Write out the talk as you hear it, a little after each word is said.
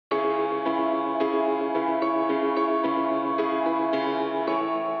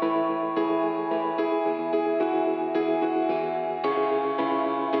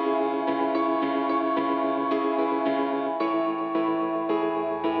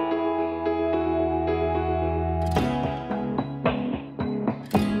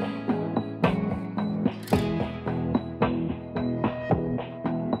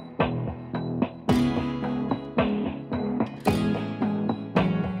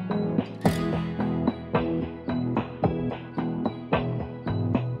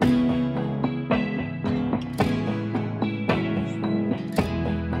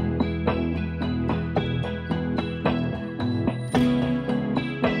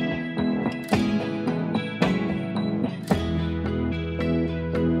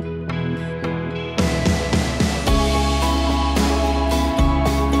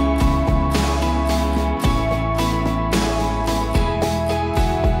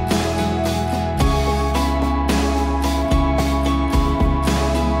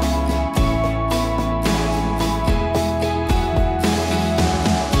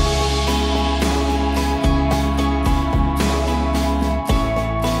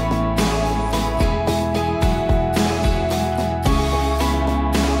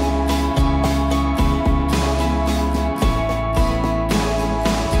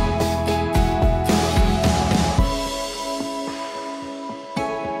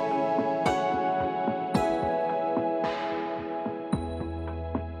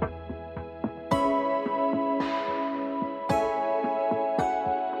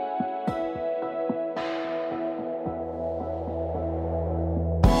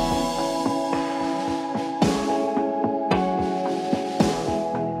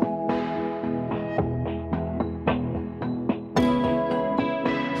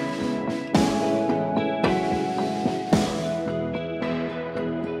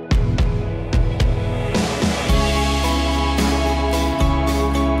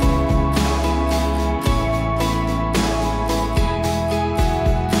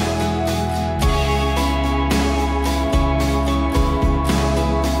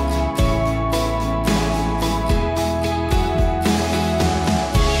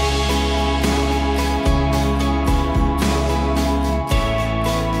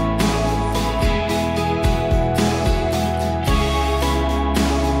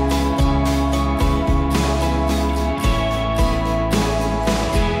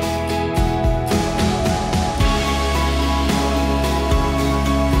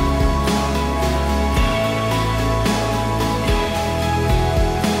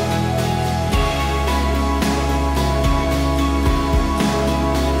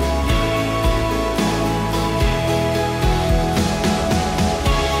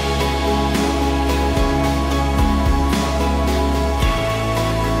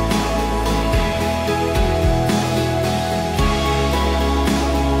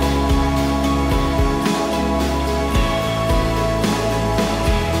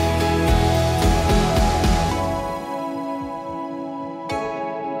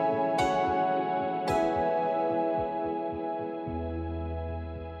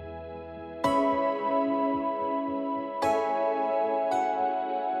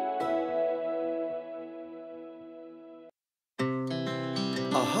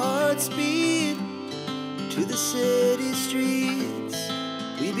speed to the city streets.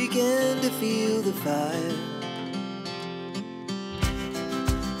 We began to feel the fire.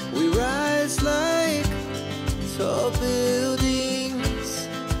 We rise like tall buildings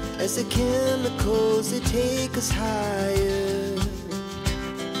as the chemicals, they take us higher.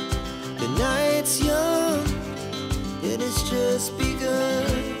 The night's young and it's just begun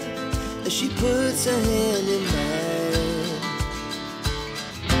as she puts her hand in mine.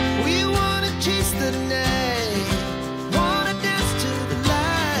 We wanna chase the night, wanna dance to the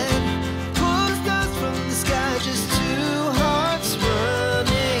light, pull the stars from the sky, just two hearts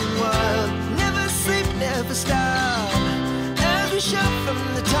running wild. Never sleep, never stop, as we shout from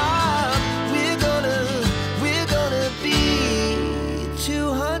the top. We're gonna be two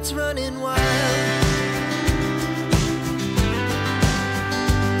hearts running wild.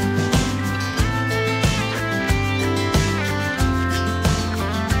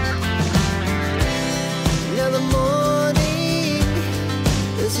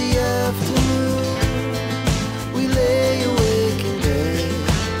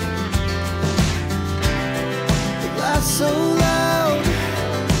 So loud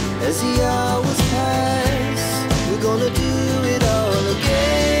as the hours pass, we're gonna do it all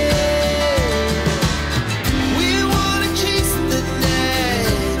again. We wanna chase the night,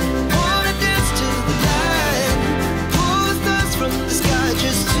 wanna dance to the light, pull the stars from the sky,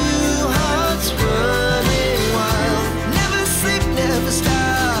 just two hearts running wild. Never sleep, never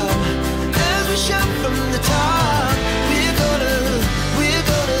stop, as we shout from the top. We're gonna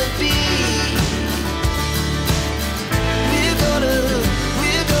be,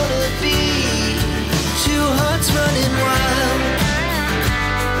 we're gonna be two hearts running wild.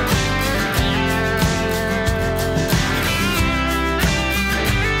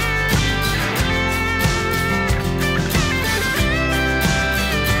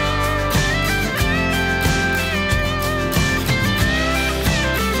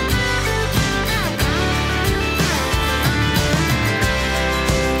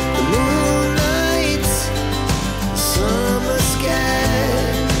 The moonlight, summer sky,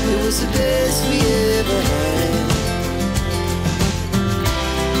 it was the best we ever